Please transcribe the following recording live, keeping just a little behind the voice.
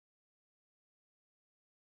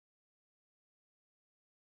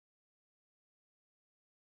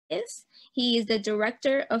He is the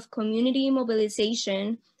Director of Community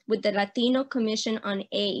Mobilization with the Latino Commission on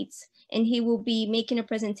AIDS, and he will be making a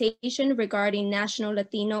presentation regarding National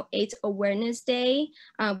Latino AIDS Awareness Day,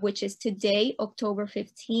 which is today, October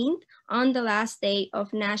 15th, on the last day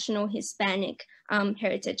of National Hispanic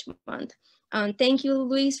Heritage Month. Thank you,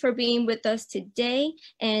 Luis, for being with us today,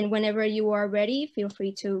 and whenever you are ready, feel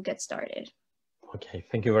free to get started. Okay,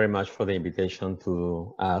 thank you very much for the invitation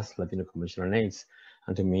to us, Latino Commission on AIDS,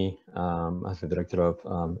 and to me as the director of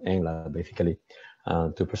NLAAD, basically,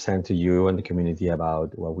 to present to you and the community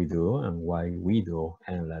about what we do and why we do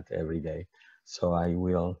NLAAD every day. So I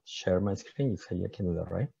will share my screen. You say I can do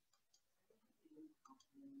that, right?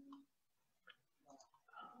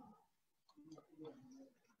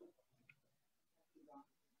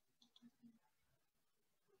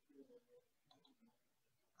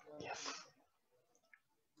 Yes.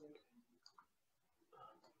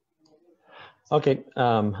 Okay,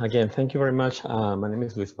 again, thank you very much. My name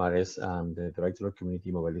is Luis Mares. I'm the Director of Community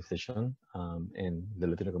Mobilization in the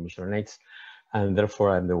Latino Commission on AIDS, and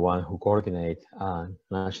therefore I'm the one who coordinates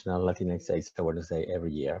National Latinx AIDS Awareness Day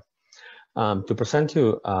every year. To present to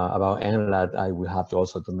you about NLAAD, I will have to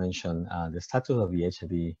also to mention the status of the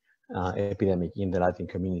HIV epidemic in the Latin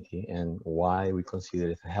community and why we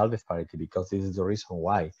consider it a health disparity, because this is the reason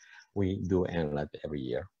why we do NLAAD every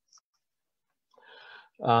year.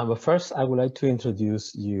 But first, I would like to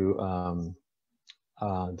introduce you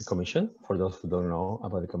the Commission. For those who don't know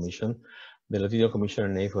about the Commission, the Latino Commission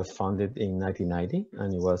on AIDS was founded in 1990,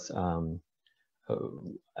 and it was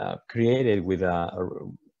created with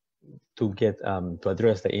to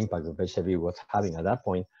address the impact that HIV was having at that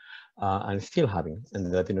point and still having in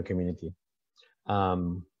the Latino community.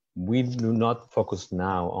 We do not focus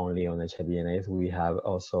now only on HIV and AIDS. We have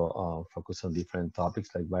also focused on different topics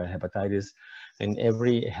like viral hepatitis and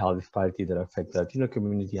every health disparity that affects the Latino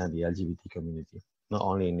community and the LGBT community, not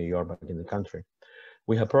only in New York, but in the country.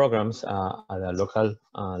 We have programs at a local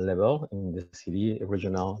level in the city,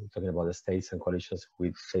 regional, talking about the states and coalitions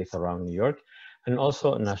with states around New York, and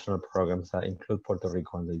also national programs that include Puerto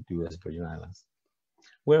Rico and the US Virgin Islands.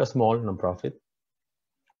 We're a small nonprofit.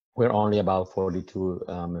 We're only about 42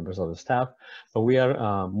 members of the staff, but we are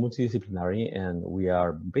multidisciplinary and we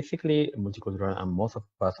are basically multicultural, and most of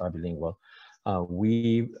us are bilingual.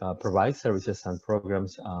 We provide services and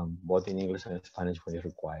programs both in English and Spanish when it's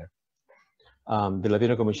required. The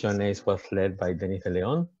Latino Commission on AIDS was led by Dennis de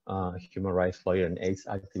Leon, a human rights lawyer and AIDS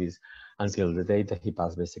activist, until the day that he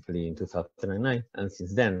passed, basically in 2009. And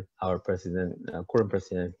since then, our president, current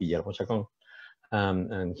president, Guillermo Chacon,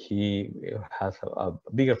 and he has a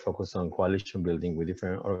bigger focus on coalition building with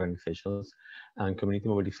different organizations and community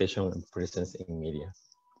mobilization and presence in media.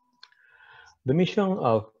 The mission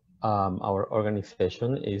of our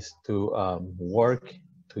organization is to work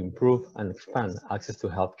to improve and expand access to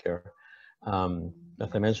healthcare. As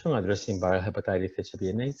I mentioned, addressing viral hepatitis, HIV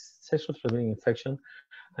and AIDS, sexually transmitted infection,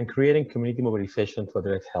 and creating community mobilization to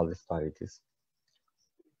address health disparities.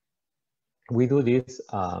 We do this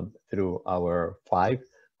through our 5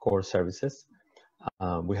 core services.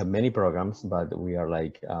 We have many programs, but we are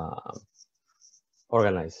like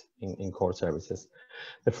organized in core services.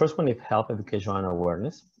 The first one is health education and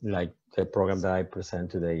awareness, like the program that I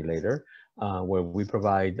present today later, where we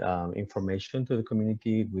provide information to the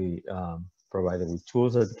community. We provide them with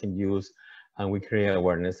tools that they can use, and we create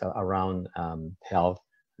awareness around health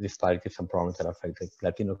disparities and problems that affect the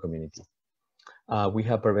Latino community. We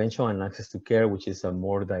have prevention and access to care, which is a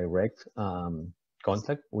more direct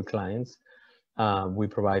contact with clients. We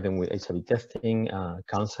provide them with HIV testing,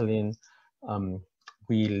 counseling.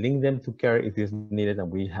 We link them to care if it's needed,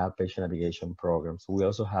 and we have patient navigation programs. We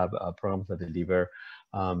also have programs that deliver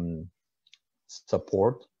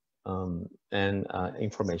support and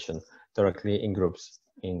information directly in groups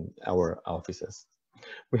in our offices.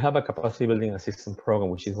 We have a capacity building assistance program,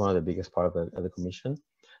 which is one of the biggest part of the commission,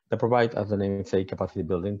 that provide, as the name says, capacity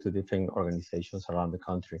building to different organizations around the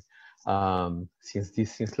country.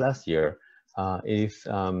 Since last year, it is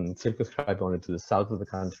circumscribed only to the south of the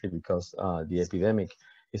country because the epidemic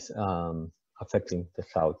is affecting the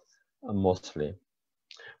south mostly.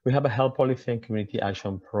 We have a health policy and community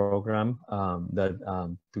action program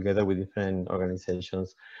that together with different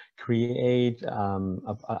organizations create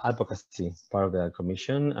advocacy part of the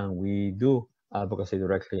commission, and we do advocacy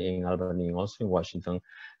directly in Albany and also in Washington.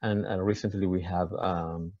 And recently we have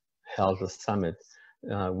held a summit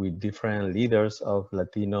with different leaders of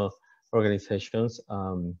Latino organizations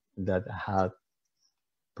that have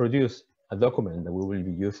produced a document that we will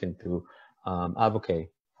be using to advocate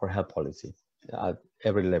for health policy at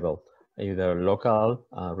every level, either local,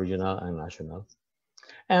 regional, and national.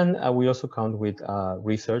 And we also count with a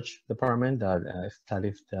research department that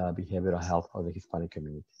studies the behavioral health of the Hispanic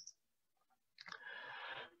community.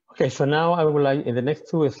 Okay, so now I would like, in the next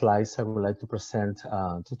two slides, I would like to present,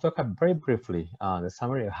 to talk very briefly the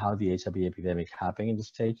summary of how the HIV epidemic happened in the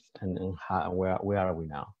States and how, where are we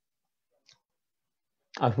now.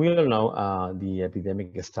 As we all know, the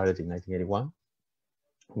epidemic started in 1981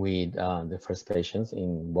 with the first patients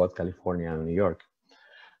in both California and New York.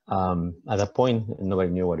 At that point,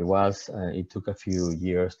 nobody knew what it was. It took a few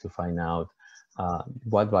years to find out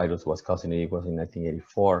what virus was causing it. It was in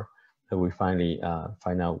 1984 that we finally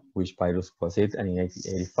find out which virus was it. And in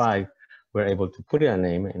 1985, we were able to put it a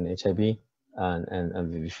name in HIV,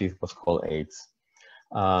 and the disease was called AIDS.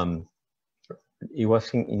 It was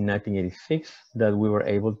in 1986 that we were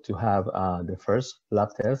able to have the first lab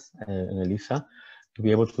test in ELISA to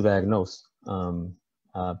be able to diagnose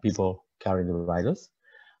people carrying the virus.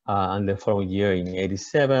 And the following year, in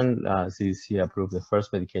 '87, CDC approved the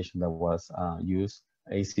first medication that was used,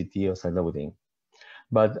 ACT or cilodine.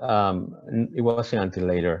 But it wasn't until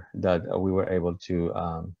later that we were able to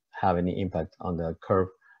have any impact on the curve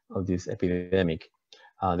of this epidemic.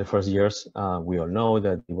 The first years, we all know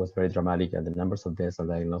that it was very dramatic, and the numbers of deaths and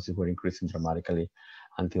diagnoses were increasing dramatically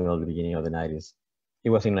until the beginning of the 90s. It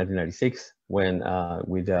was in 1996 when,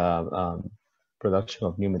 with the production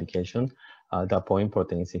of new medication, at that point,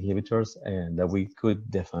 protease inhibitors, and that we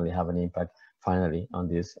could definitely have an impact finally on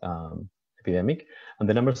this epidemic. And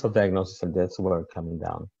the numbers of diagnoses and deaths were coming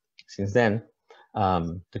down. Since then,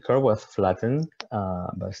 the curve was flattened,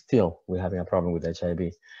 but still we're having a problem with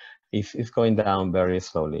HIV. It's going down very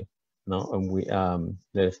slowly. No, and we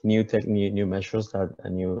there's new measures, that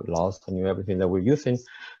new laws, and new everything that we're using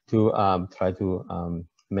to try to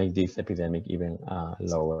make this epidemic even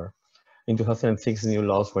lower. In 2006, new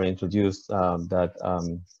laws were introduced that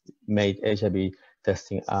made HIV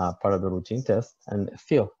testing part of the routine test, and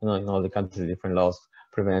still, in all the countries, different laws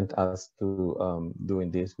prevent us to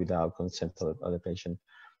doing this without consent of the patient.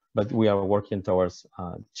 But we are working towards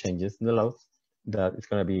changes in the laws that is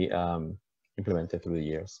going to be implemented through the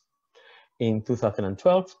years. In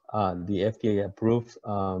 2012, the FDA approved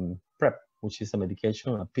PrEP, which is a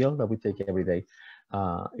medication, a pill that we take every day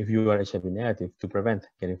if you are HIV negative, to prevent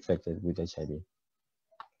getting infected with HIV.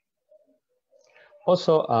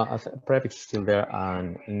 Also, as PrEP is still there,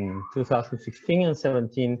 and in 2016 and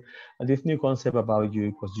 17, this new concept about U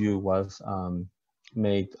equals U was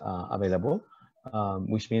made available,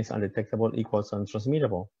 which means undetectable equals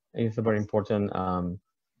untransmittable. It's a very important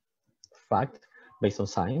fact based on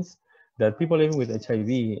science that people living with HIV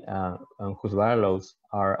whose viral loads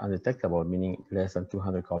are undetectable, meaning less than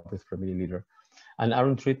 200 copies per milliliter, and are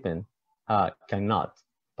on treatment cannot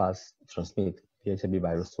transmit the HIV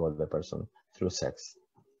virus to other person through sex.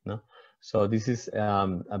 No? So this is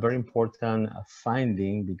a very important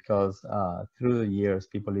finding, because through the years,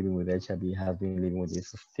 people living with HIV have been living with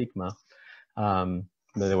this stigma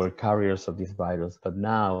that they were carriers of this virus. But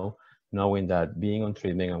now, knowing that being on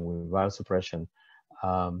treatment and with viral suppression,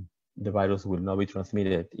 the virus will not be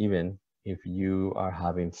transmitted even if you are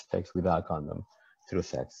having sex without a condom through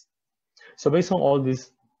sex. So based on all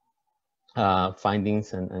these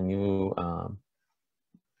findings and new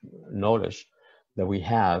knowledge that we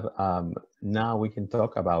have, now we can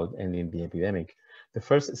talk about ending the epidemic. The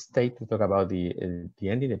first state to talk about the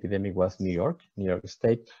ending the epidemic was New York. New York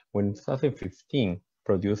State, when in 2015,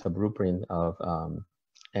 produced a blueprint of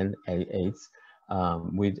NLAAD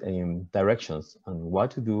with directions on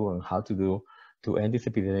what to do and how to do to end this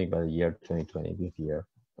epidemic by the year 2020, this year.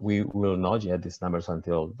 We will not yet these numbers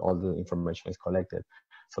until all the information is collected.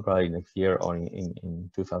 So probably next year or in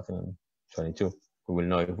 2022, we will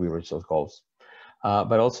know if we reach those goals.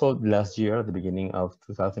 But also last year, at the beginning of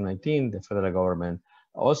 2019, the federal government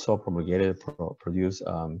also produced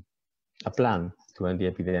a plan to end the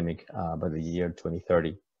epidemic by the year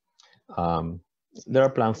 2030. There are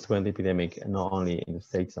plans to end the epidemic not only in the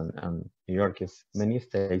States and New York. Many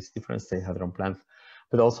states, different states have their own plans,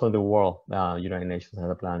 but also in the world. United Nations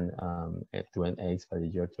has a plan to end AIDS by the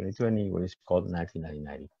year 2020, which is called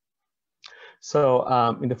 1990. So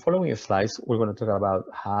in the following slides, we're going to talk about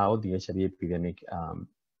how the HIV epidemic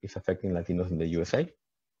is affecting Latinos in the USA.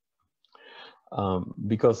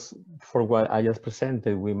 Because for what I just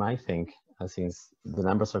presented, we might think, since the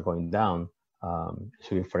numbers are going down, it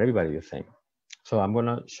should be for everybody the same. So I'm going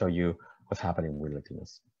to show you what's happening with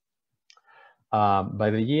Latinos. By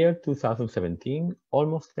the year 2017,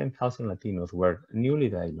 almost 10,000 Latinos were newly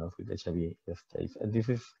diagnosed with HIV in the States. And this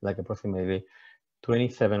is like approximately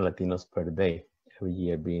 27 Latinos per day every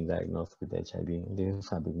year being diagnosed with HIV. This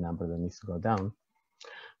is a big number that needs to go down.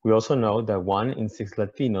 We also know that 1 in 6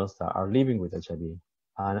 Latinos that are living with HIV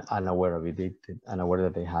are unaware of it, unaware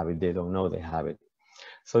that they have it, they don't know they have it.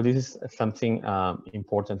 So this is something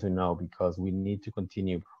important to know, because we need to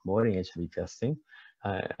continue promoting HIV testing,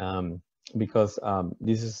 because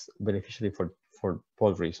this is beneficial for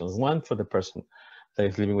both reasons. One, for the person that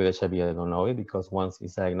is living with HIV and don't know it, because once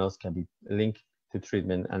it's diagnosed, can be linked to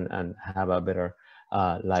treatment and have a better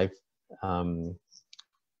life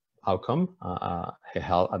outcome, a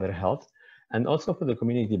better health. And also for the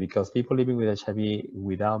community, because people living with HIV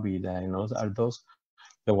without being diagnosed are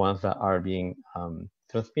the ones that are being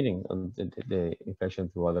transmitting the infection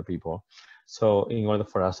to other people. So in order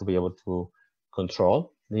for us to be able to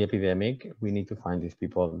control the epidemic, we need to find these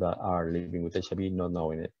people that are living with HIV not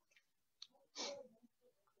knowing it.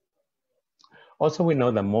 Also, we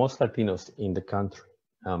know that most Latinos in the country,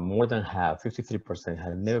 more than half, 53%,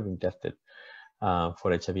 have never been tested for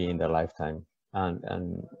HIV in their lifetime.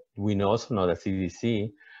 And we also know that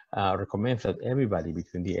CDC recommends that everybody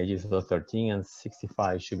between the ages of 13 and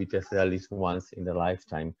 65 should be tested at least once in their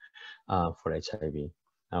lifetime for HIV.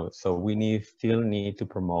 So we still need to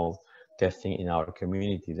promote testing in our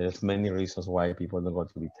community. There's many reasons why people don't go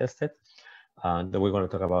to be tested that we're going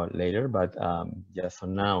to talk about later, but just for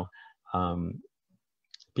now,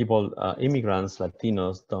 people, immigrants,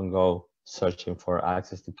 Latinos, don't go searching for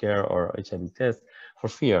access to care or HIV tests for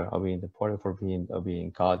fear of being deported, of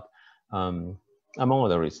being caught, among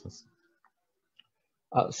other reasons.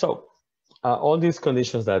 So all these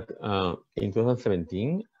conditions that in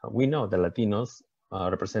 2017, we know that Latinos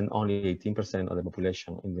represent only 18% of the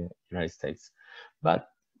population in the United States, but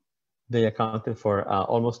they accounted for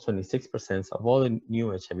almost 26% of all the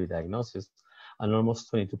new HIV diagnoses and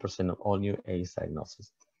almost 22% of all new AIDS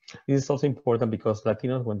diagnoses. This is also important because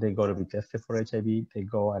Latinos, when they go to be tested for HIV, they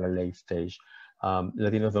go at a late stage.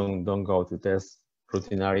 Latinos don't go to test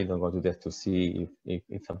routinely, don't go to test to see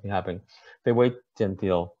if something happened. They wait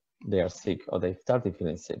until they are sick or they started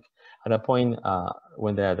feeling sick. At a point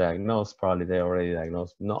when they are diagnosed, probably they're already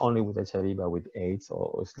diagnosed not only with HIV, but with AIDS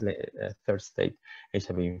or third stage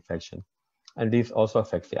HIV infection. And this also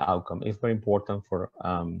affects the outcome. It's very important for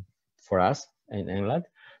us in NLAAD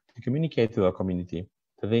to communicate to our community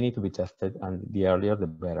that they need to be tested, and the earlier the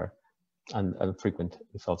better. And frequent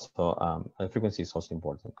is also, frequency is also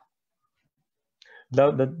important.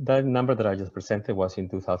 That number that I just presented was in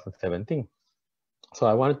 2017. So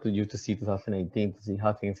I wanted you to see 2018 to see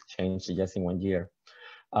how things changed just in 1 year.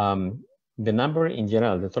 The number in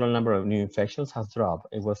general, the total number of new infections has dropped.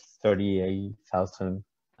 It was 38,000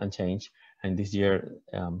 and change. And this year,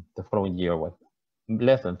 the following year was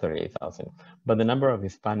less than 38,000. But the number of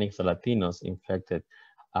Hispanics or Latinos infected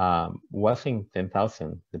wasn't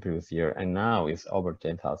 10,000 the previous year, and now it's over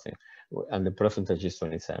 10,000, and the percentage is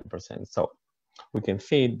 27%. So we can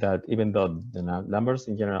see that even though the numbers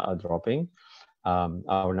in general are dropping,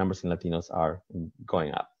 our numbers in Latinos are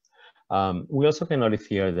going up. We also can notice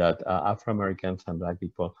here that Afro-Americans and Black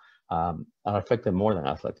people are affected more than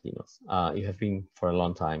us Latinos. It has been for a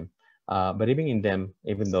long time. But even in them,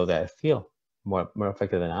 even though they're still more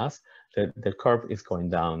affected than us, the curve is going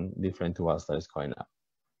down, different to us that is going up.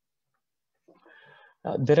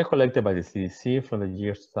 Data collected by the CDC from the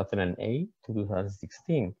years 2008 to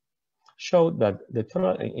 2016 showed that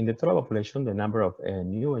in the total population, the number of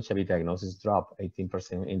new HIV diagnoses dropped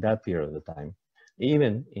 18% in that period of time.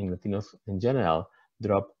 Even in Latinos in general,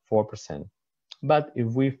 dropped 4%. But if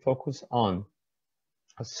we focus on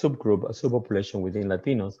a subgroup, a subpopulation within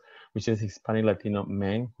Latinos, which is Hispanic Latino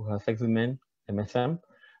men who have sex with men, MSM,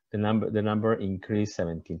 the number increased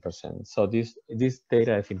 17%. So this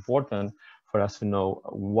data is important for us to know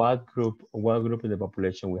what group in the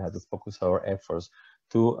population we have to focus our efforts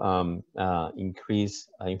to increase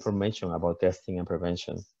information about testing and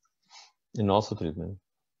prevention, and also treatment.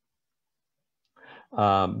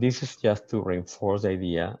 This is just to reinforce the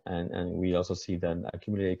idea, and we also see that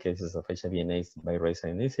accumulated cases of HIV and AIDS by race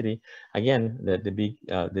and ethnicity. Again,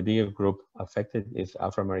 the bigger group affected is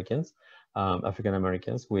Afro-Americans, African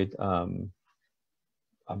Americans, with a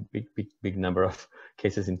big number of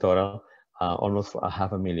cases in total, almost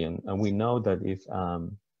 500,000. And we know that if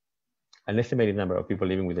an estimated number of people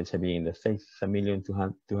living with HIV in the States is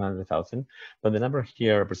 1,200,000, but the number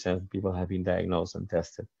here represents people have been diagnosed and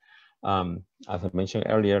tested. As I mentioned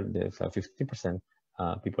earlier, there's 15%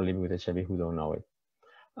 people living with HIV who don't know it.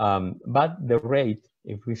 But the rate,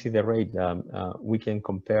 if we see the rate, we can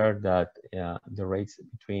compare that the rates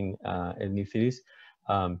between ethnicities.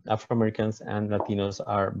 Afro-Americans and Latinos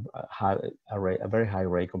are a very high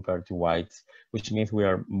rate compared to whites, which means we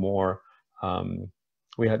are more,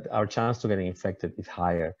 our chance to getting infected is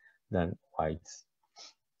higher than whites.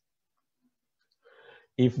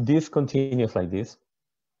 If this continues like this,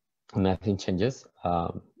 nothing changes,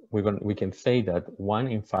 we can say that 1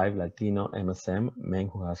 in 5 Latino MSM, men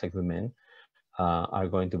who have sex with men, are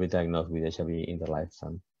going to be diagnosed with HIV in their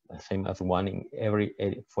lifetime. Same as 1 in every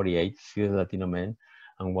 48 cis Latino men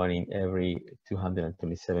and 1 in every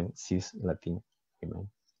 227 cis Latino women.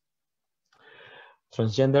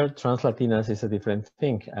 Transgender, trans Latinas is a different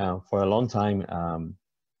thing. For a long time,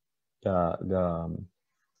 the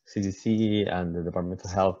CDC and the Department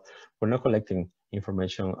of Health were not collecting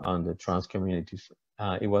information on the trans communities.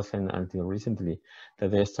 It wasn't until recently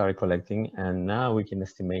that they started collecting, and now we can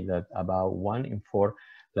estimate that about 1 in 4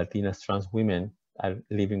 Latinas trans women are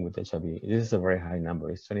living with HIV. This is a very high number,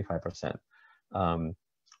 it's 25%.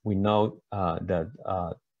 We know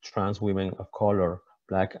that trans women of color,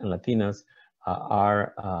 Black and Latinas,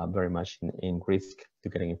 are very much in risk to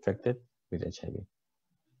getting infected with HIV.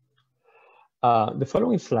 The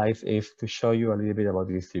following slide is to show you a little bit about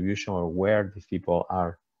the distribution or where these people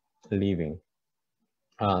are living.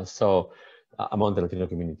 Among the Latino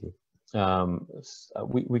community.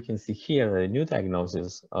 We can see here that the new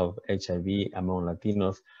diagnosis of HIV among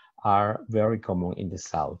Latinos are very common in the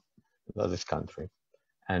south of this country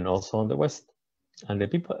and also in the west. And the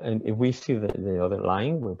people, and if we see the other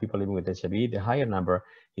line where people living with HIV, the higher number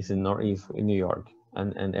is in Northeast in New York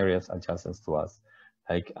and areas adjacent to us.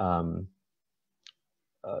 Like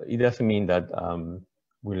it doesn't mean that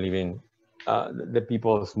we live in the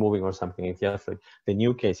people is moving or something. It's just like the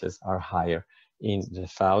new cases are higher in the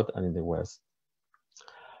south and in the west.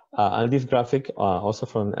 And this graphic, also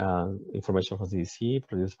from information from CDC,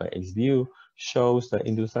 produced by HView, shows that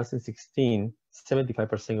in 2016,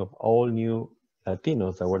 75% of all new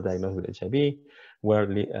Latinos that were diagnosed with HIV were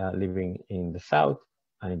living in the south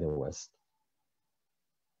and in the west.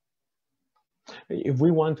 If we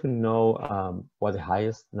want to know what the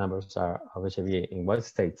highest numbers are of HIV in what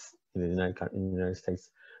states in the United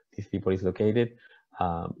States these people is located,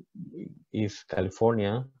 is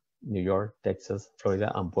California, New York, Texas, Florida,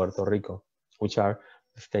 and Puerto Rico, which are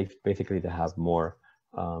the states basically that have more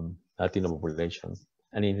Latino population.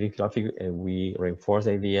 And in this graphic, we reinforce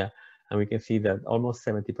the idea, and we can see that almost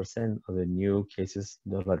 70% of the new cases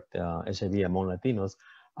of HIV among Latinos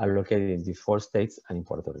are located in these 4 states and in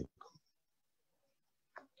Puerto Rico.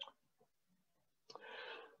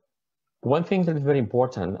 One thing that is very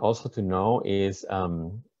important also to know is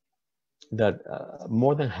that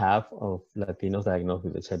more than half of Latinos diagnosed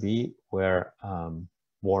with HIV were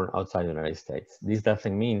born outside the United States. This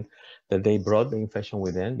doesn't mean that they brought the infection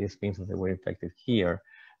with them. This means that they were infected here.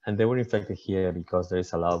 And they were infected here because there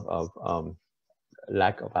is a lot of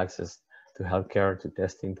lack of access to healthcare, to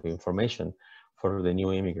testing, to information for the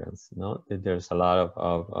new immigrants. No? There's a lot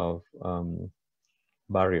of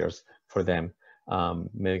barriers for them.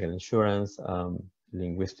 Medical insurance,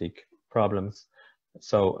 linguistic problems.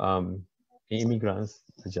 So immigrants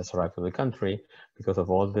that just arrived to the country, because of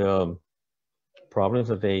all the problems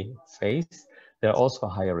that they face, they're also a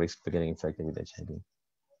higher risk to getting infected with HIV.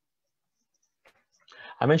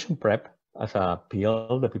 I mentioned PrEP as a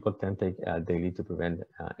pill that people can take daily to prevent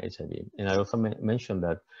HIV. And I also mentioned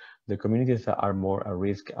that the communities that are more at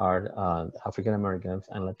risk are African Americans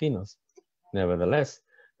and Latinos. Nevertheless,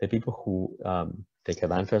 the people who take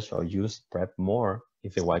advantage or use PrEP more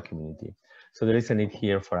is the white community. So there is a need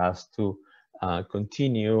here for us to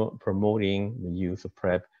continue promoting the use of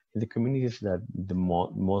PrEP in the communities that the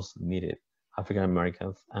most need it, African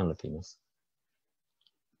Americans and Latinos.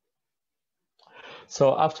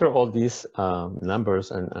 So after all these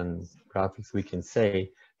numbers and graphics, we can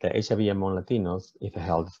say that HIV among Latinos is a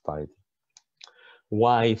health disparity.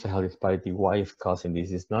 Why is a health disparity? Why is causing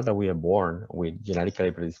this? It's not that we are born with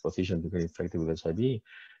genetically predisposition to get infected with HIV.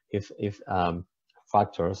 It's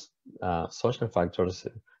factors, social factors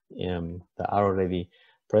that are already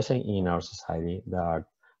present in our society that are,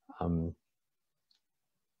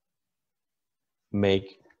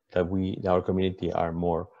 make that our community are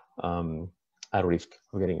more at risk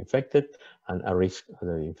of getting infected and at risk that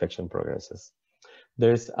the infection progresses.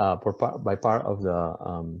 There's, by part of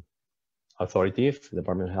the authorities, the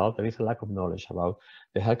Department of Health, there is a lack of knowledge about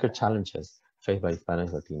the healthcare challenges faced by Hispanic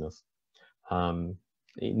Latinos.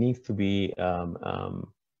 It needs to be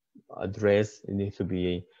addressed, it needs to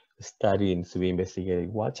be studied, it needs to be investigated.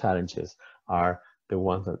 What challenges are the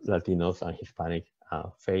ones that Latinos and Hispanic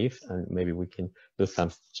face, and maybe we can do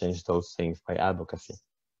something to change those things by advocacy.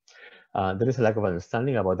 There is a lack of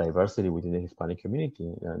understanding about diversity within the Hispanic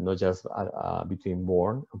community, not just between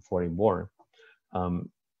born and foreign born.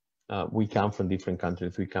 We come from different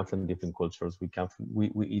countries, we come from different cultures,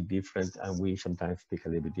 we eat different, and we sometimes speak a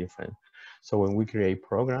little bit different. So when we create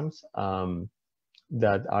programs,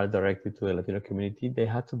 that are directed to the Latino community, they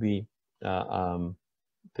had to be,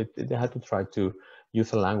 they had to try to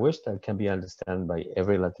use a language that can be understood by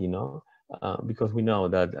every Latino, because we know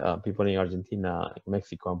that people in Argentina,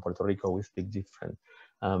 Mexico, and Puerto Rico, we speak different.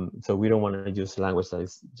 So we don't want to use language that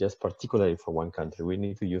is just particularly for one country. We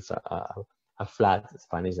need to use a flat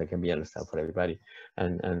Spanish that can be understood for everybody.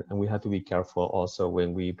 And we have to be careful also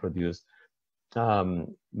when we produce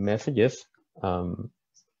messages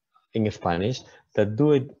in Spanish that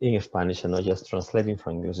do it in Spanish and not just translating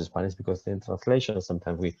from English to Spanish, because in translation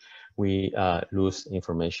sometimes we lose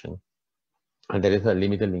information. And there is a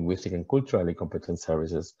limited linguistic and culturally competent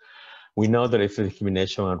services. We know there is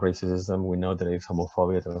discrimination and racism. We know there is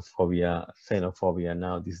homophobia, transphobia, xenophobia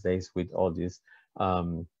now these days with all these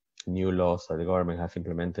new laws that the government has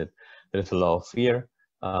implemented. There is a lot of fear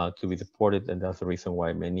to be deported, and that's the reason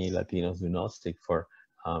why many Latinos do not seek for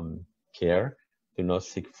care, do not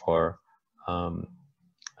seek for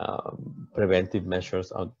preventive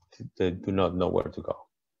measures, they do not know where to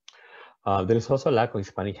go. There is also a lack of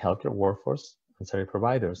Hispanic healthcare workforce and service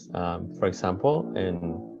providers. For example,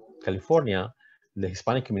 in California, the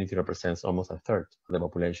Hispanic community represents almost a third of the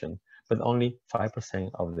population, but only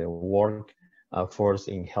 5% of the workforce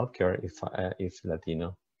in healthcare is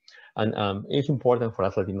Latino. And it's important for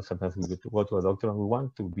us Latinos sometimes we go to a doctor and we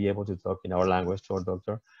want to be able to talk in our language to our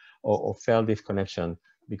doctor, or feel this connection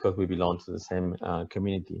because we belong to the same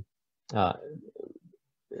community.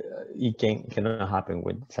 It cannot happen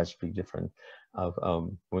with such big difference of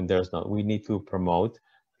when there's not. We need to promote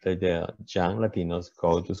that the young Latinos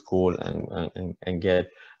go to school and get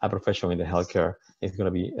a profession in the healthcare. It's going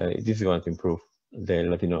to be this is going to improve the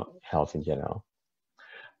Latino health in general.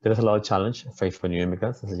 There's a lot of challenge faced by new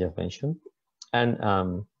immigrants, as I just mentioned,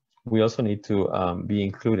 and we also need to be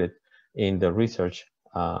included in the research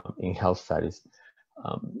in health studies.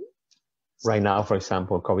 Right now, for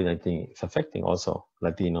example, COVID-19 is affecting also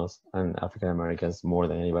Latinos and African Americans more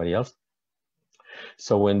than anybody else.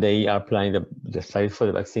 So when they are planning the studies for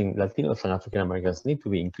the vaccine, Latinos and African Americans need to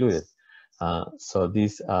be included. So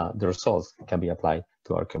these the results can be applied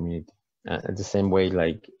to our community. The same way,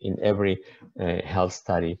 like in every health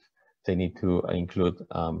study, they need to include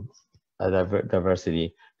a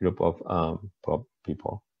diversity group of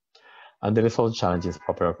people. And there is also challenges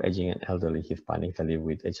proper of aging and elderly Hispanics that live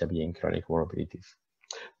with HIV and chronic morbidities.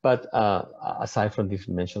 But aside from these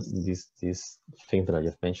things that I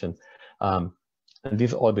just mentioned, and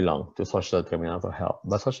these all belong to social determinants of health.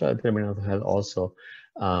 But social determinants of health also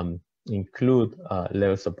include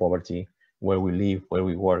levels of poverty, where we live, where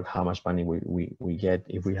we work, how much money we get,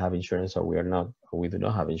 if we have insurance or we are not, or we do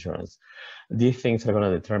not have insurance. These things are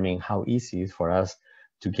going to determine how easy it is for us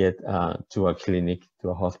to get to a clinic, to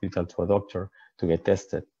a hospital, to a doctor, to get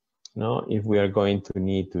tested. No, if we are going to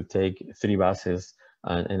need to take 3 buses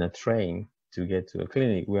and a train to get to a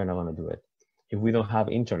clinic, we are not going to do it. If we don't have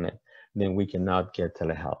internet, then we cannot get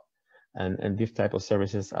telehealth. And these type of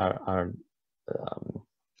services are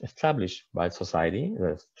established by society,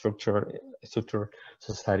 the structured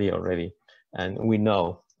society already. And we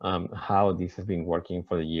know how this has been working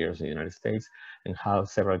for the years in the United States, and how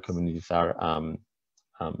several communities are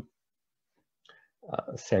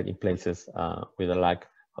set in places with a lack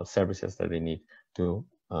of services that they need to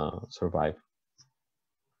survive.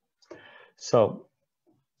 So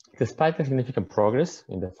despite the significant progress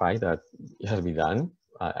in the fight that has been done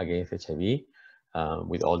against HIV,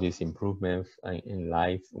 with all these improvements in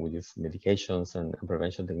life, with these medications and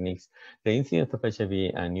prevention techniques, the incidence of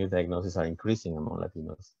HIV and new diagnoses are increasing among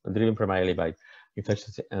Latinos, driven primarily by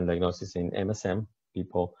infections and diagnosis in MSM,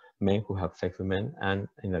 people, men who have sex with men, and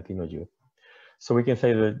in Latino youth. So we can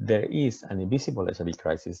say that there is an invisible HIV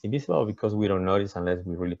crisis, invisible because we don't notice unless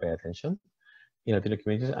we really pay attention in Latino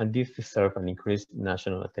communities, and this deserves an increased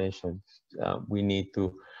national attention. We need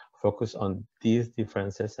to focus on these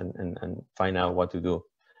differences and find out what to do.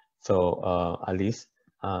 So at least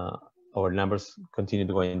our numbers continue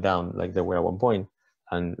to going down like they were at one point,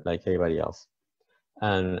 and like everybody else.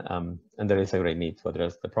 And there is a great need to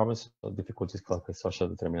address the problems of difficulties caused by social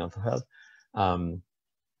determinants of health,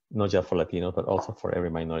 not just for Latinos, but also for every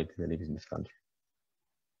minority that lives in this country.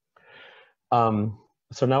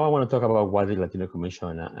 So now I want to talk about what the Latino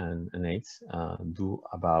Commission and AIDS do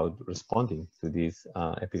about responding to this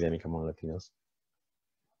epidemic among Latinos.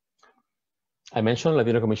 I mentioned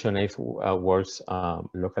Latino Commission AIDS works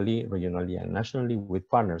locally, regionally, and nationally with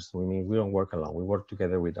partners. We mean we don't work alone. We work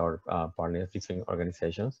together with our partners, different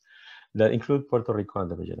organizations that include Puerto Rico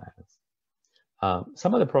and the Virgin Islands.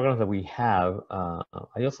 Some of the programs that we have,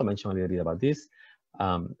 I also mentioned a little bit about this.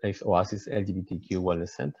 is Oasis LGBTQ Wellness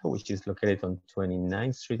Center, which is located on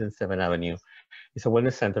 29th Street and 7th Avenue. It's a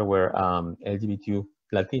wellness center where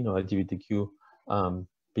Latino LGBTQ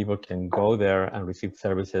people can go there and receive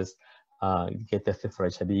services, get tested for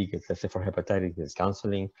HIV, get tested for hepatitis, get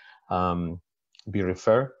counseling, be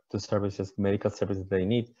referred to services, medical services they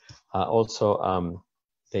need. Also,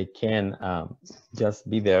 they can just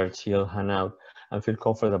be there, chill, hang out, and feel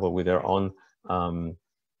comfortable with their own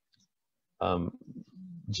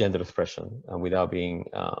gender expression without being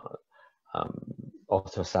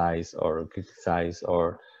ostracized or criticized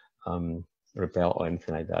or repelled or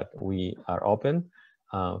anything like that. We are open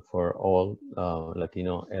for all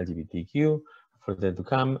Latino LGBTQ for them to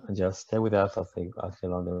come and just stay with us as they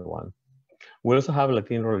learn their one. We also have a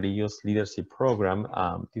Latino Religious Leadership Program.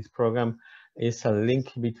 This program is a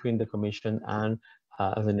link between the Commission and,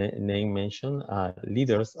 as the name mentioned,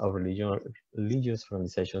 leaders of religious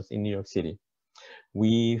organizations in New York City.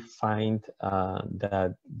 We find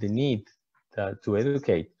that the need to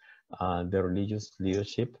educate the religious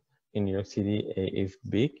leadership in New York City is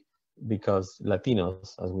big, because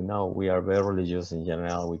Latinos, as we know, we are very religious in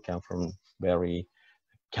general. We come from very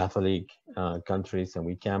Catholic countries, and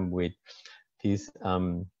we come with this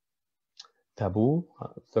taboo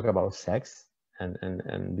talk about sex,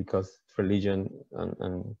 and because religion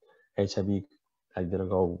and HIV didn't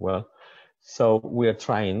go well. So we are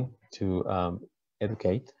trying to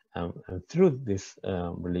educate, and through these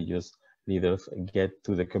religious leaders get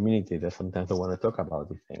to the community that sometimes don't want to talk about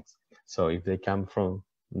these things. So if they come from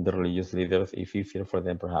the religious leaders, it's easier for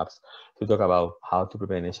them perhaps to talk about how to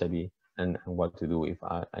prevent HIV and what to do if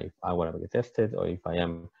I want to get tested or if I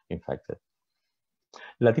am infected.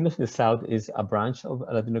 Latinos in the South is a branch of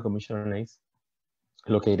Latino Commission on AIDS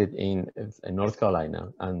located in North Carolina.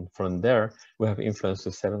 And from there, we have influence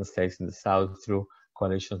to 7 states in the South through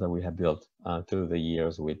coalitions that we have built through the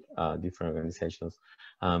years with different organizations.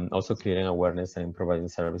 Also creating awareness and providing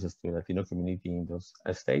services to the Latino community in those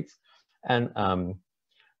states, and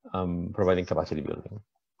providing capacity building.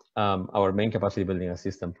 Our main capacity building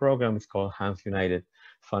assistance program is called Hands United,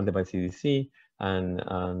 funded by CDC, and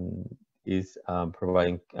is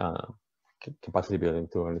providing capacity building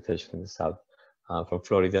to organizations in the South, from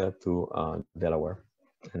Florida to Delaware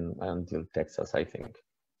and until Texas, I think.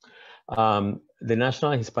 The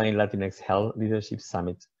National Hispanic Latinx Health Leadership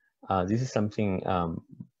Summit. This is something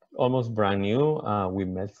almost brand new. We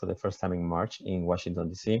met for the first time in March in Washington,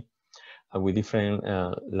 D.C. With different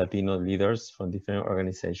Latino leaders from different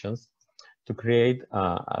organizations to create,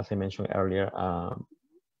 as I mentioned earlier,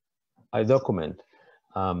 a document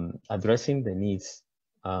addressing the needs,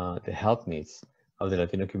 the health needs of the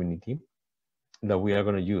Latino community that we are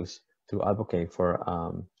going to use to advocate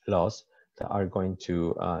for laws that are going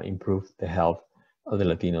to improve the health of the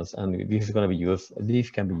Latinos. And this is going to be used, this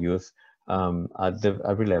can be used at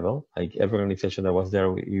every level. Like every organization that was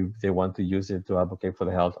there, if they want to use it to advocate for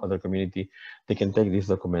the health of their community, they can take this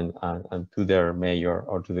document and to their mayor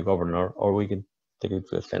or to the governor, or we can take it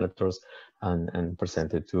to the senators and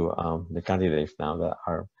present it to the candidates now that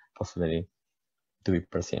are possibly to be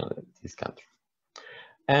president of this country.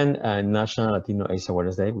 And National Latino AIDS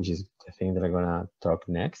Awareness Day, which is the thing that I'm gonna talk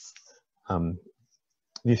next.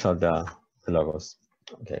 These are the logos.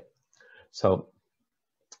 Okay, so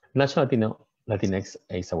National Latinx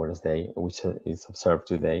AIDS Awareness Day, which is observed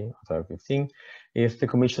today, October 15, is the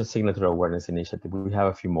Commission Signature Awareness Initiative. We have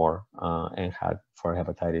a few more, NLAAD for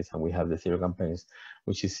hepatitis, and we have the zero campaigns,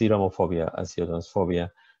 which is zero homophobia and zero transphobia,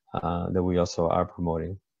 that we also are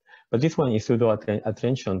promoting. But this one is to draw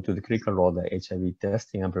attention to the critical role that HIV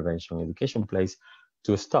testing and prevention education plays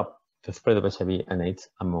to stop the spread of HIV and AIDS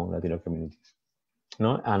among Latino communities.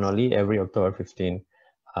 Annually, every October 15,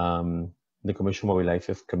 the Commission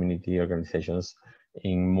mobilizes community organizations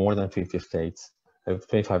in more than 50 states,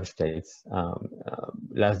 25 states.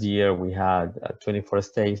 Last year we had 24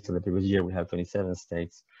 states, so the previous year we had 27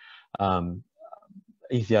 states.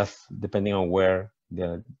 It's just depending on where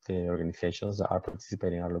the organizations that are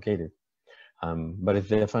participating are located. But it's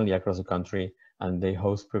definitely across the country, and they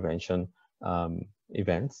host prevention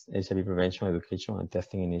events, HIV prevention, education, and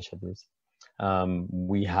testing initiatives.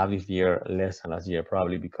 We have this year less than last year,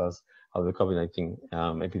 probably because of the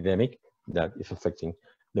COVID-19 epidemic that is affecting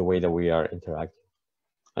the way that we are interacting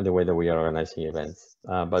and the way that we are organizing events.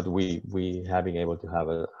 But we have been able to have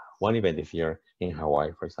one event this year in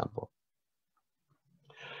Hawaii, for example.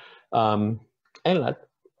 NLAAD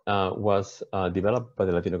was developed by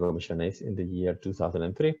the Latino Commission AIDS in the year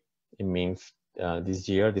 2003. It means this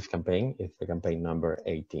year, this campaign is the campaign number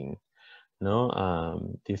 18.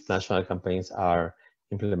 These national campaigns are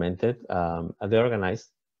implemented and they're organized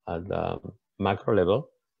at macro level,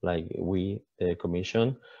 like we, the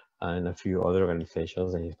Commission, and a few other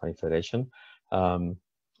organizations, the Hispanic Federation,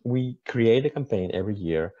 we create a campaign every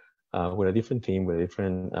year with a different theme, with a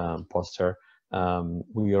different poster.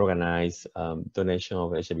 We organize donation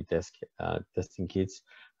of HIV testing kits,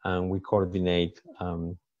 and we coordinate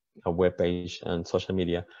a web page and social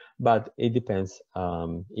media. But it depends.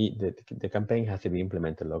 The campaign has to be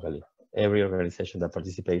implemented locally. Every organization that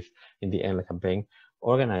participates in the NLAAD campaign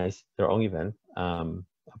organize their own event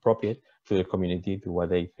appropriate to the community, to what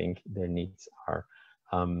they think their needs are.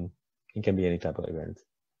 It can be any type of event.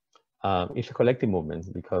 It's a collective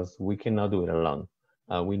movement because we cannot do it alone.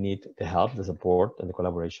 We need the help, the support, and the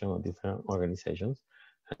collaboration of different organizations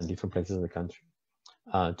and different places in the country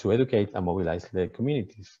to educate and mobilize the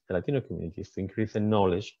communities, the Latino communities, to increase the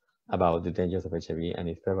knowledge about the dangers of HIV and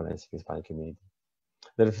its prevalence in the Hispanic community.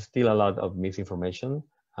 There is still a lot of misinformation,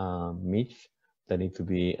 myths that need to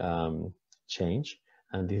be changed.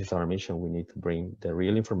 And this is our mission. We need to bring the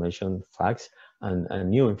real information, facts, and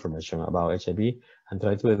new information about HIV and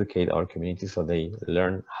try to educate our community so they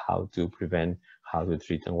learn how to prevent, how to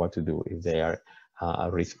treat, and what to do if they are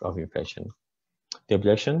at risk of infection. The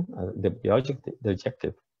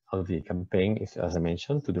objective of the campaign is, as I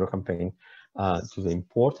mentioned, to draw campaign to the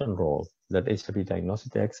important role that HIV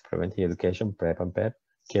diagnostic tests, preventive education, PrEP and PEP,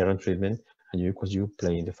 care and treatment, and you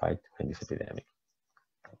play in the fight in this epidemic.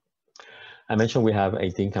 I mentioned we have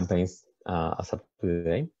 18 campaigns as of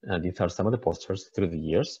today, and these are some of the posters through the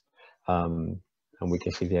years. And we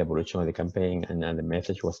can see the evolution of the campaign, and the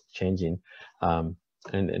message was changing. And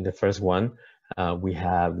in the first one, we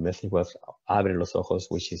have the message was Abre los ojos,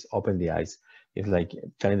 which is open the eyes. It's like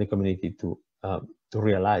telling the community to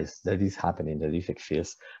realize that this is happening, that this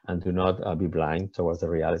exists, and do not be blind towards the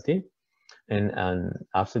reality. And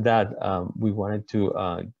after that, we wanted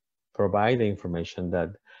to provide the information that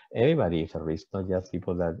everybody is at risk, not just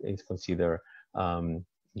people that is considered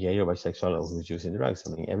gay or bisexual or who's using drugs. I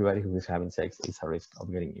mean, everybody who is having sex is at risk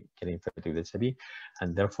of getting infected with HIV,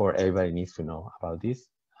 and therefore everybody needs to know about this,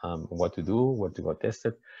 what to do, what to go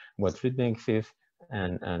tested, what treatment exists,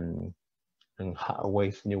 and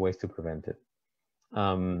new ways to prevent it.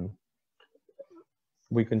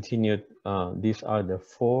 We continued. These are the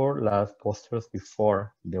 4 last posters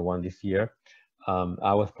before the one this year.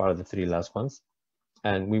 I was part of the 3 last ones,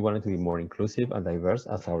 and we wanted to be more inclusive and diverse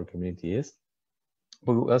as our community is.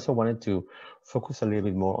 But we also wanted to focus a little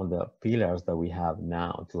bit more on the pillars that we have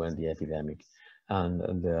now to end the epidemic. And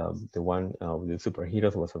the one with the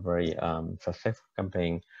superheroes was a very successful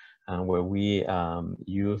campaign where we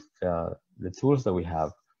used the tools that we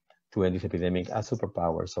have to end this epidemic as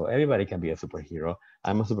superpowers. So everybody can be a superhero.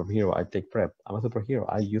 I'm a superhero, I take PrEP. I'm a superhero,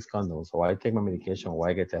 I use condoms, or I take my medication, or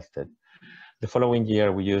I get tested. The following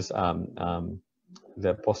year, we used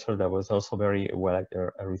the poster that was also very well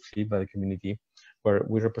received by the community, where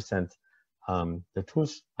we represent the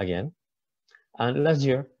tools again. And last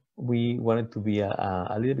year, we wanted to be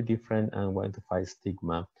a little bit different and wanted to fight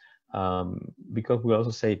stigma. Because we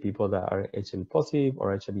also say people that are HIV positive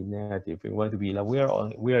or HIV negative, we want to be like, we are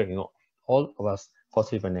all of us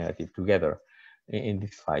positive and negative together in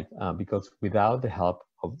this fight, because without the help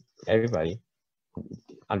of everybody,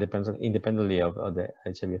 independently of the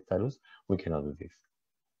HIV status, we cannot do this.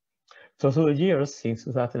 So through the years, since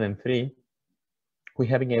 2003, we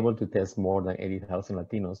have been able to test more than 80,000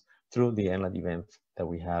 Latinos through the NLAAD events that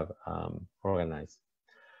we have organized.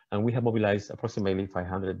 And we have mobilized approximately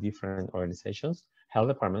 500 different organizations, health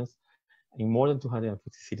departments, in more than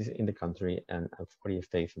 250 cities in the country and 40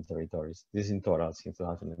 states and territories. This is in total since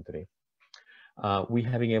 2003. We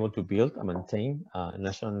have been able to build and maintain a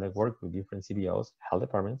national network with different CBOs, health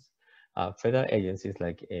departments, federal agencies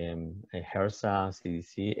like HRSA,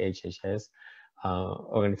 CDC, HHS,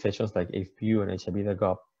 organizations like HPU and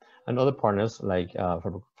HIV.gov, and other partners like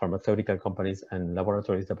pharmaceutical companies and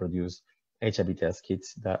laboratories that produce HIV test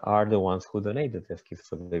kits that are the ones who donate the test kits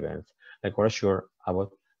for the events, like OraSure, Abbott,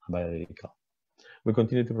 and Biomedical. We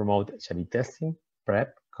continue to promote HIV testing,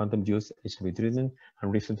 PrEP, condom use, HIV treatment,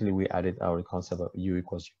 and recently we added our concept of U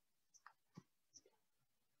equals U.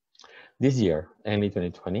 This year, early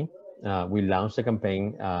 2020, we launched a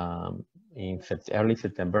campaign in early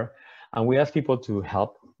September, and we asked people to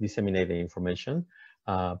help disseminate the information,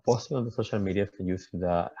 posting on the social media using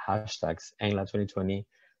the hashtags NLAAD 2020,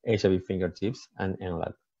 HIV fingertips, and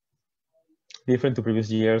NLAAD. Different to previous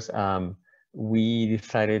years, we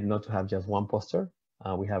decided not to have just one poster.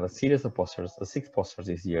 We have a series of posters, 6 posters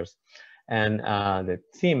this year. And the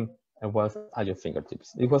theme was at your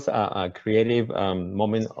fingertips. It was a creative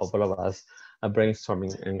moment of all of us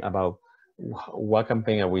brainstorming about what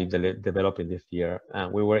campaign are we developing this year?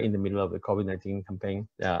 We were in the middle of the COVID-19 campaign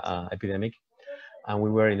epidemic, and we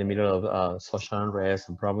were in the middle of social unrest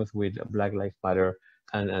and problems with Black Lives Matter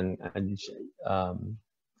and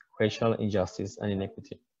racial injustice and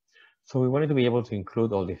inequity. So we wanted to be able to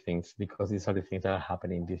include all these things because these are the things that are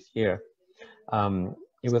happening this year.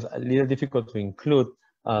 It was a little difficult to include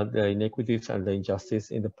the inequities and the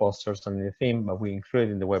injustice in the posters and in the theme, but we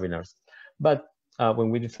included in the webinars. But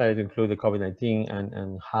when we decided to include the COVID-19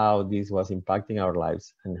 and how this was impacting our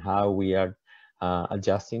lives and how we are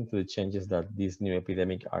adjusting to the changes that this new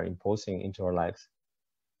epidemic are imposing into our lives,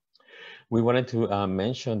 we wanted to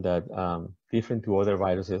mention that different to other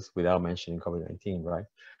viruses, without mentioning COVID-19, right?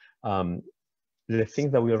 The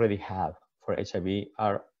things that we already have for HIV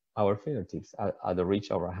are our fingertips, at the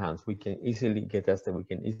reach of our hands. We can easily get tested, we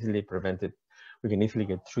can easily prevent it, we can easily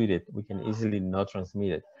get treated, we can easily not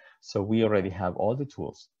transmit it. So we already have all the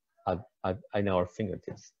tools in our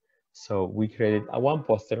fingertips. So we created one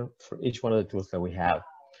poster for each one of the tools that we have,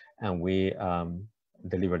 and we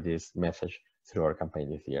delivered this message through our campaign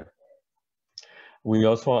this year. We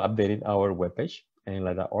also updated our webpage,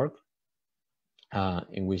 NLAAD.org,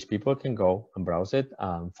 in which people can go and browse it,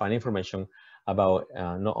 find information about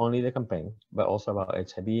not only the campaign, but also about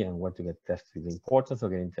HIV and where to get tested, the importance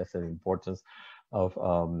of getting tested, the importance of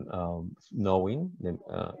knowing,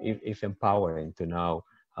 if empowering to know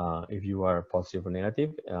if you are positive or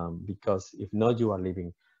negative, because if not, you are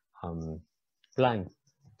living blind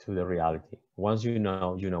to the reality. Once you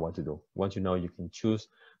know what to do. Once you know, you can choose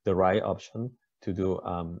the right option to do.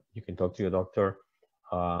 You can talk to your doctor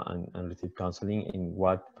and receive counseling in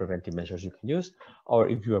what preventive measures you can use, or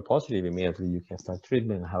if you are positive, immediately you can start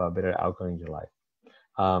treatment and have a better outcome in your life.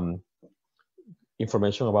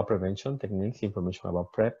 Information about prevention techniques, information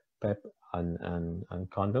about PrEP, PEP, and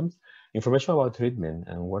condoms, information about treatment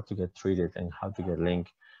and where to get treated and how to get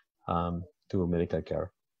linked to medical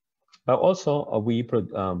care. But also we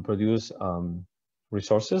produce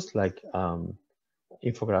resources like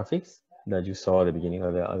infographics that you saw at the beginning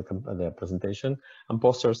of the presentation, and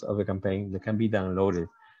posters of the campaign that can be downloaded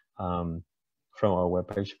from our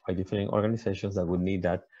webpage by different organizations that would need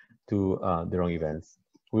that to their own events.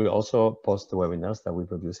 We also post the webinars that we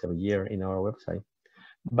produce every year in our website.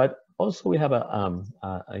 But also we have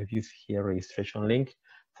if you see a registration link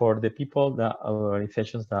for the people, that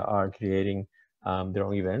organizations that are creating their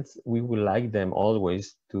own events. We would like them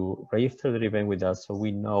always to register their event with us, so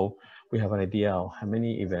we know, we have an idea of how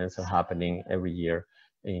many events are happening every year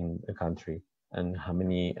in the country and how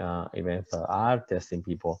many events that are testing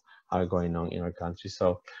people are going on in our country.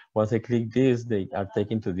 So once they click this, they are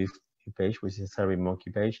taken to this page, which is a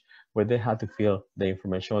SurveyMonkey page, where they have to fill the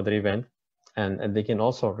information of the event, and they can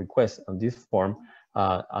also request on this form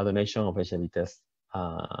a donation of HIV test,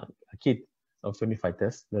 a kit of 25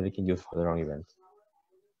 tests that they can use for their own events.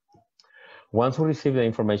 Once we receive the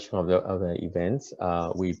information of the events,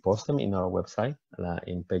 we post them in our website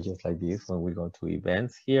in pages like this. When we go to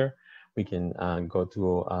events here, we can go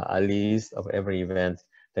to a list of every event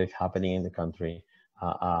that is happening in the country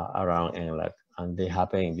around NLAAD. And they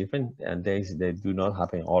happen in different days. They do not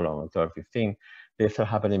happen all on October 15. They start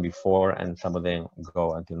happening before, and some of them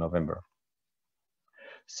go until November.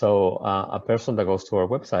 So a person that goes to our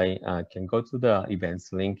website can go to the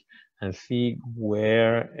events link and see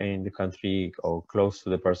where in the country or close to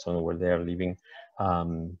the person where they are living,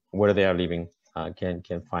 can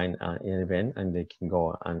find an event, and they can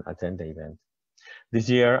go and attend the event. This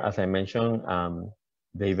year, as I mentioned,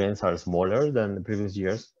 the events are smaller than the previous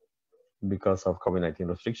years because of COVID-19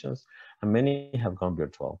 restrictions, and many have gone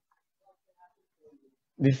virtual.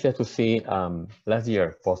 This is just to see last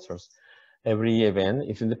year posters. Every event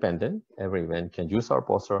is independent. Every event can use our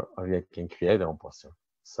poster, or they can create their own poster.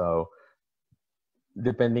 So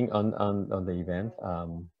depending on the event,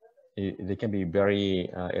 they can be very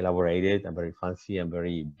elaborated and very fancy and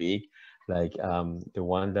very big. Like the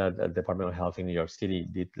one that the Department of Health in New York City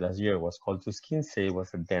did last year was called To Skin Say. It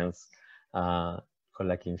was a dance called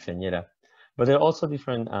La Quinceañera. But there are also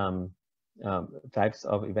different types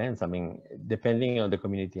of events. I mean, depending on the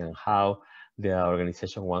community and how the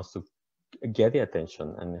organization wants to get the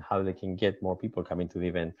attention and how they can get more people coming to the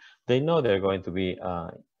event. They know they're going to be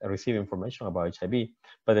receive information about HIV,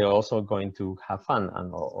 but they're also going to have fun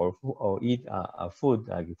and or eat food,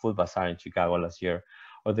 like Food Bazaar in Chicago last year,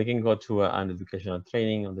 or they can go to an educational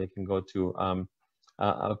training, or they can go to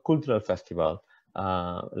a cultural festival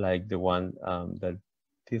like the one that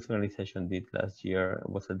this organization did last year. It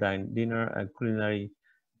was a dinner, a culinary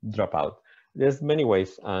dropout. There's many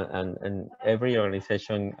ways, and every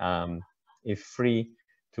organization is free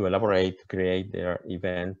to elaborate, to create their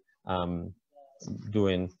event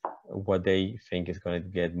doing what they think is going to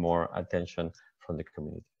get more attention from the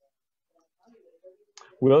community.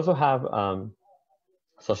 We also have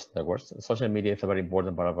social networks. Social media is a very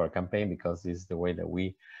important part of our campaign because this is the way that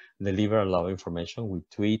we deliver a lot of information. We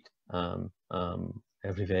tweet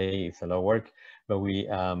every day. It's a lot of work, but we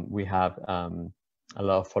have a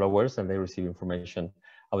lot of followers, and they receive information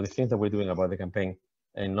about the things that we're doing about the campaign.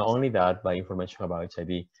 And not only that, but information about HIV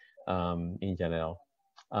in general.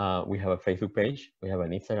 We have a Facebook page, we have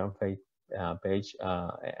an Instagram page,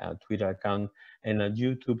 a Twitter account, and a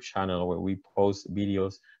YouTube channel where we post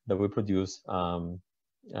videos that we produce, not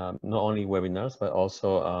only webinars, but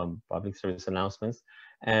also public service announcements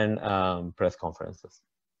and press conferences.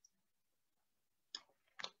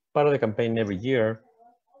 Part of the campaign every year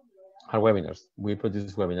are webinars. We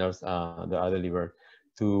produce webinars that are delivered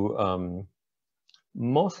to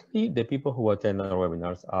mostly the people who attend our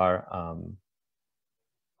webinars are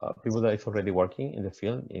people that is already working in the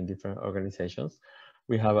field in different organizations.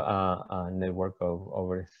 We have a network of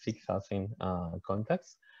over 6,000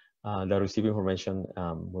 contacts that receive information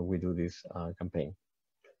when we do this campaign.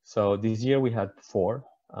 So this year we had 4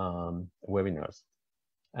 webinars.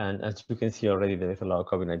 And as you can see already, there is a lot of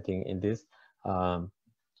COVID-19 in this.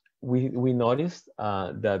 We noticed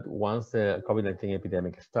that once the COVID-19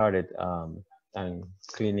 epidemic started, and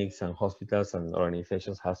clinics and hospitals and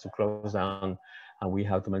organizations has to close down, and we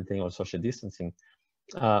have to maintain our social distancing,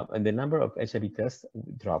 and the number of HIV tests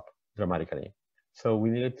dropped dramatically. So we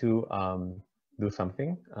needed to do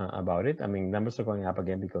something about it. I mean, numbers are going up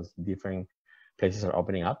again because different places are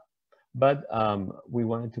opening up. But we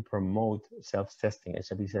wanted to promote self-testing,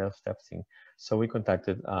 HIV self-testing. So we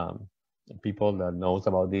contacted people that knows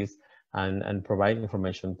about this and provide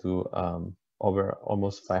information to over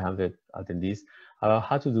almost 500 attendees about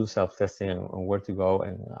how to do self-testing and where to go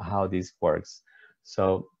and how this works.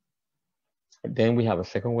 So then we have a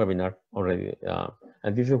second webinar already.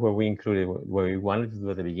 And this is where we included what we wanted to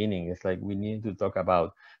do at the beginning. It's like we need to talk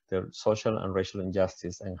about the social and racial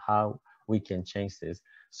injustice and how we can change this.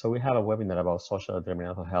 So we have a webinar about social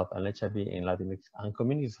determinants of health and HIV in Latinx and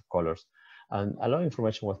communities of colors. And a lot of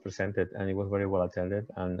information was presented, and it was very well attended.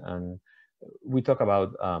 And we talk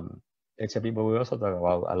about HIV, but we also talk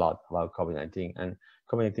about a lot about COVID-19. And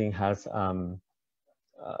COVID-19 has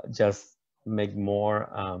just make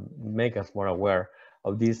us more aware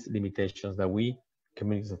of these limitations that we,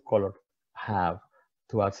 communities of color, have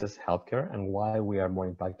to access healthcare, and why we are more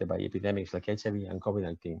impacted by epidemics like HIV and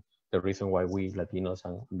COVID-19. The reason why we Latinos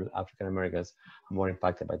and African Americans are more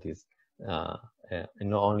impacted by this, and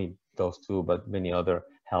not only those two, but many other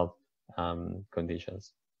health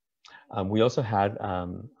conditions. We also had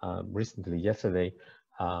recently, yesterday,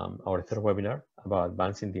 our third webinar about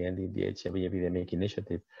advancing the Ending the HIV Epidemic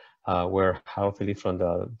Initiative, where Harold Phillips from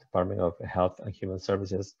the Department of Health and Human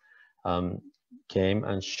Services came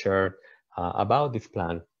and shared about this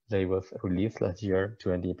plan that was released last year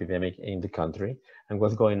to end the epidemic in the country, and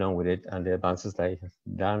what's going on with it, and the advances that it has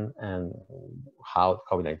done, and how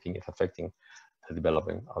COVID-19 is affecting the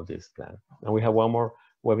development of this plan. And we have one more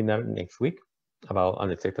webinar next week about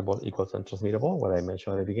undetectable equals untransmittable, what I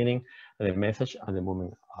mentioned at the beginning, and the message and the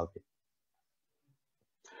movement of it.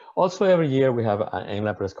 Also, every year we have an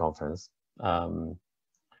NLAAD press conference.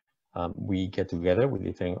 We get together with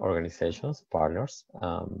different organizations, partners,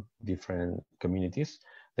 different communities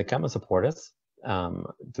that come and support us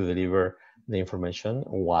to deliver the information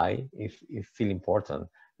why it's still important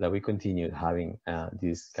that we continue having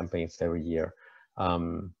these campaigns every year.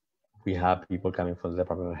 We have people coming from the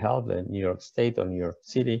Department of Health, the New York State or New York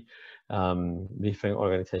City, different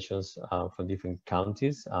organizations from different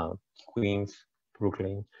counties, Queens,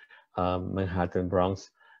 Brooklyn, Manhattan, Bronx,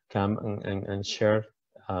 come and share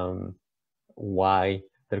why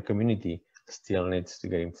their community still needs to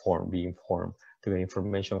get informed, be informed, to get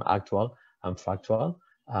information actual and factual,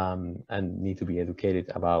 and need to be educated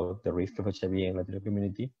about the risk of HIV in the Latino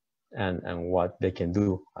community and what they can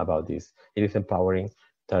do about this. It is empowering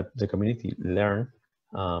that the community learn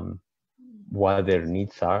what their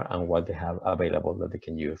needs are and what they have available that they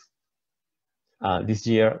can use. This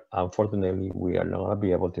year, unfortunately, we are not going to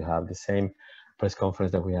be able to have the same press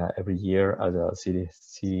conference that we have every year at the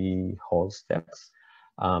city hall steps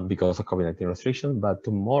because of COVID-19 restrictions. But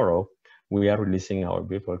tomorrow, we are releasing our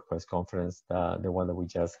virtual press conference, the one that we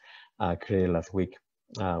just created last week.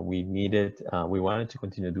 We wanted to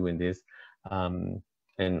continue doing this,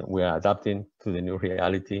 and we are adapting to the new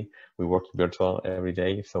reality. We work virtual every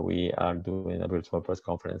day, so we are doing a virtual press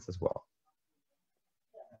conference as well.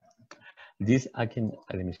 This let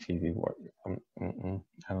me see if it works.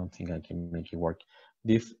 I don't think I can make it work.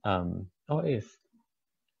 This, oh, it is.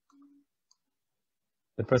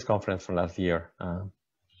 the press conference from last year.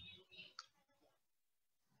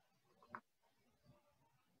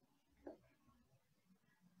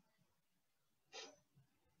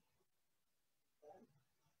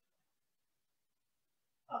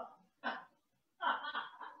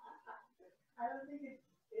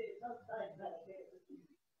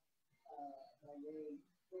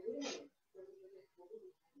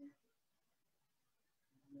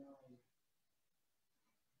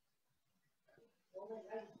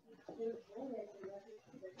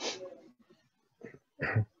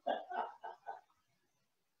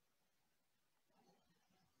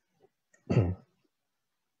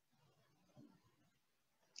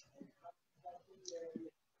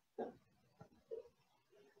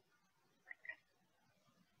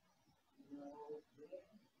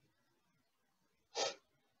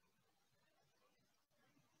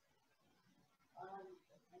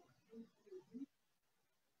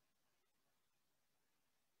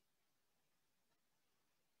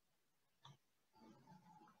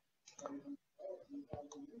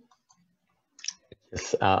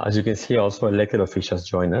 Yes, as you can see, also elected officials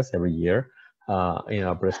join us every year in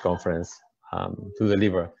our press conference to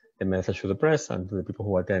deliver the message to the press and to the people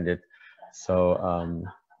who attended. So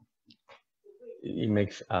it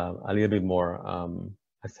makes a little bit more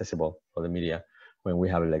accessible for the media when we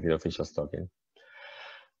have elected officials talking.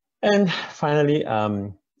 And finally,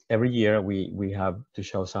 every year we have to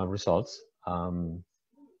show some results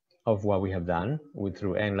of what we have done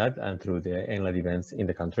through NLAAD and through the NLAAD events in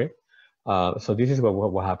the country. So this is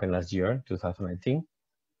what happened last year, 2019.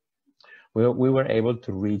 We were able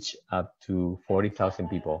to reach up to 40,000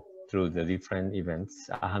 people through the different events,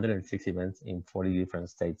 106 events in 40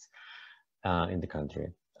 different states in the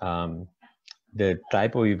country. The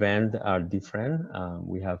type of event are different.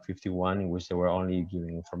 We have 51 in which they were only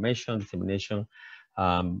giving information, dissemination,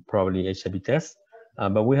 probably HIV tests.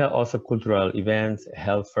 But we have also cultural events,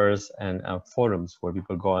 health fairs, and forums where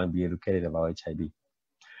people go and be educated about HIV.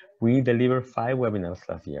 We delivered 5 webinars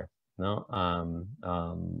last year, no?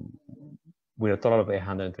 With a total of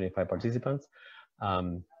 825 participants,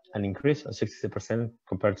 an increase of 60%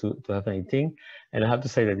 compared to 2018. And I have to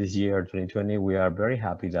say that this year, 2020, we are very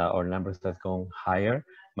happy that our numbers have gone higher,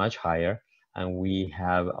 much higher, and we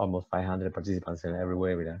have almost 500 participants in every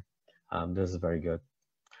webinar. This is very good.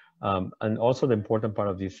 And also the important part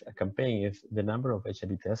of this campaign is the number of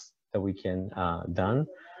HIV tests that we can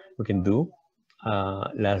do.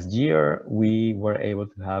 Last year, we were able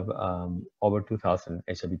to have over 2,000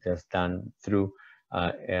 HIV tests done through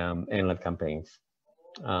NLAAD campaigns.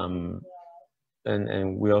 And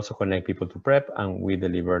we also connect people to PrEP, and we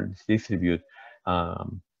distribute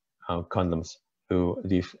condoms to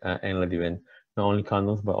this NLAAD event. Not only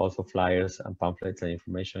condoms, but also flyers and pamphlets and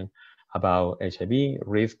information about HIV,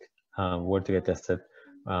 risk, where to get tested,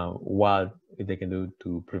 what they can do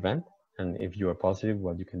to prevent, and if you are positive,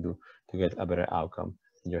 what you can do to get a better outcome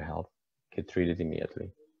in your health, get treated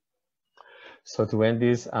immediately. So to end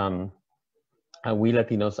this, we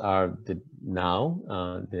Latinos are now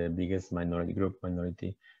the biggest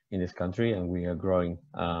minority in this country, and we are growing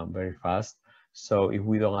very fast. So if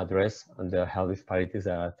we don't address the health disparities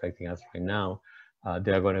that are affecting us right now,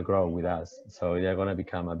 they are going to grow with us. So they are going to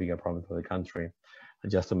become a bigger problem for the country.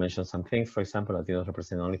 Just to mention some things, for example, Latinos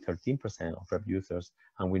represent only 13% of PrEP users,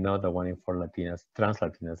 and we know that 1 in 4 Latinas, trans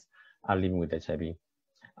Latinas, are living with HIV.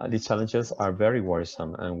 These challenges are very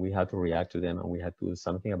worrisome, and we have to react to them, and we have to do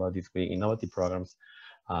something about this with innovative programs,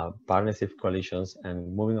 partnership coalitions,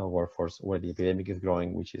 and moving our workforce where the epidemic is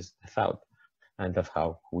growing, which is the South. And that's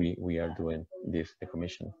how we are doing this, the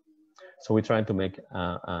commission. So we're trying to make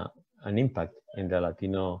an impact in the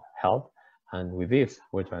Latino health, and with this,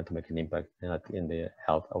 we're trying to make an impact in the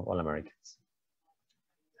health of all Americans.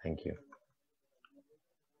 Thank you.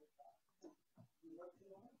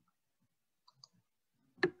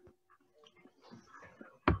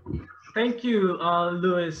 Thank you,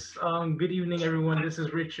 Louis. Good evening, everyone. This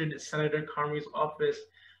is Richard, Senator Comrei's office.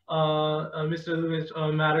 Mr. Luis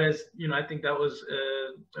Mares, I think that was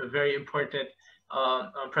a very important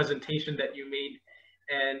presentation that you made.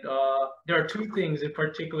 And there are 2 things in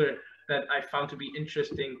particular that I found to be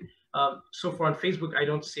interesting. So far on Facebook, I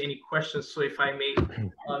don't see any questions. So if I may,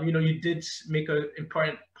 you did make an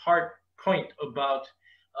important point about,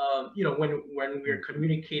 when we're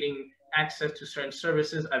communicating access to certain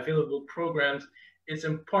services, available programs, it's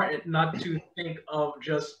important not to think of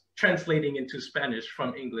just translating into Spanish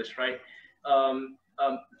from English, right?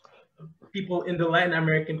 People in the Latin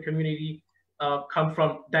American community come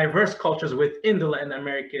from diverse cultures within the Latin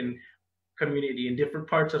American community in different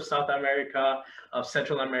parts of South America, of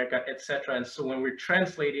Central America, etc. And so when we're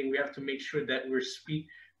translating, we have to make sure that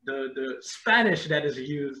the Spanish that is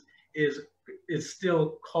used is still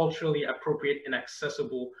culturally appropriate and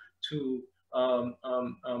accessible to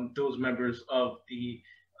those members of the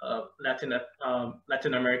Latin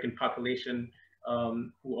American population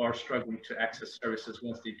who are struggling to access services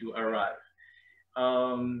once they do arrive.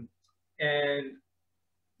 And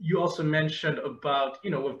you also mentioned about,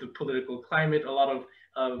 with the political climate, a lot of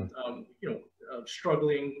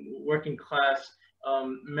struggling working class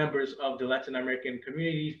members of the Latin American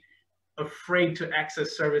community afraid to access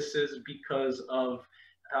services because of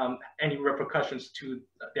any repercussions to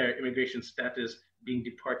their immigration status, being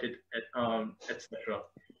deported, etc.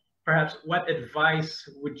 Perhaps what advice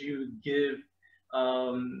would you give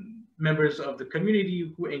members of the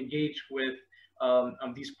community who engage with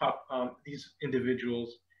these individuals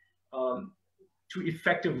to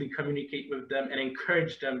effectively communicate with them and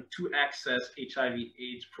encourage them to access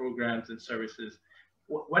HIV/AIDS programs and services?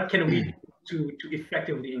 What can we do to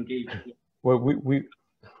effectively engage with? Well, we're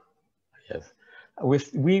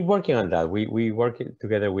working on that. We work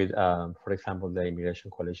together with, for example, the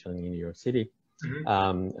Immigration Coalition in New York City.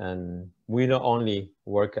 Mm-hmm. And we not only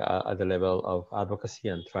work at the level of advocacy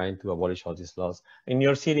and trying to abolish all these laws. In New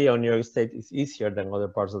York City or New York State, it's easier than other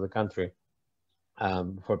parts of the country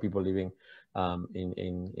for people living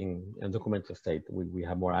in undocumented state. We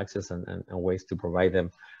have more access and ways to provide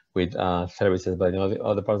them with services, but in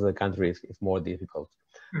other parts of the country, it's more difficult.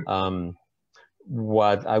 Mm-hmm.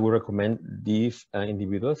 What I would recommend these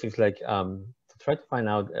individuals is like to try to find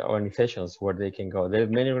out organizations where they can go. There are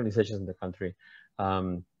many organizations in the country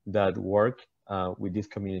that work with these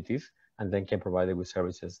communities and then can provide them with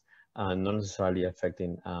services, not necessarily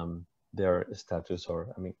affecting their status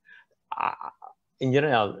or, in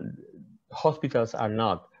general, hospitals are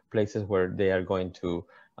not places where they are going to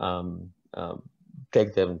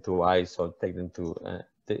take them to ICE or take them to,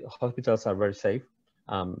 the hospitals are very safe.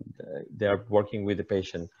 They are working with the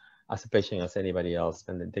patient as anybody else,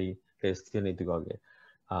 and they still need to go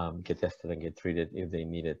get tested and get treated if they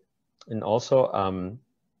need it. And also,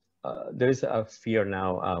 there is a fear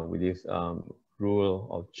now with this rule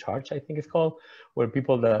of charge, I think it's called, where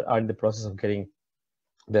people that are in the process of getting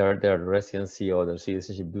their residency or their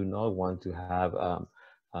citizenship do not want to have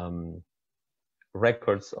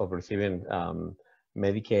records of receiving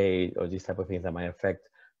Medicaid or these type of things that might affect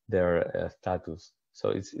their status.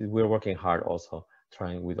 So we're working hard also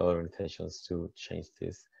trying with other organizations to change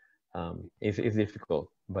this. It's difficult,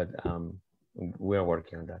 but we're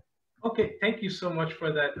working on that. Okay, thank you so much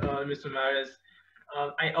for that, Mr. Mares.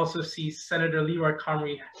 I also see Senator Leroy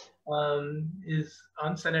Comrei is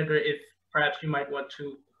on. Senator, if perhaps you might want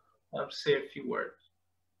to say a few words.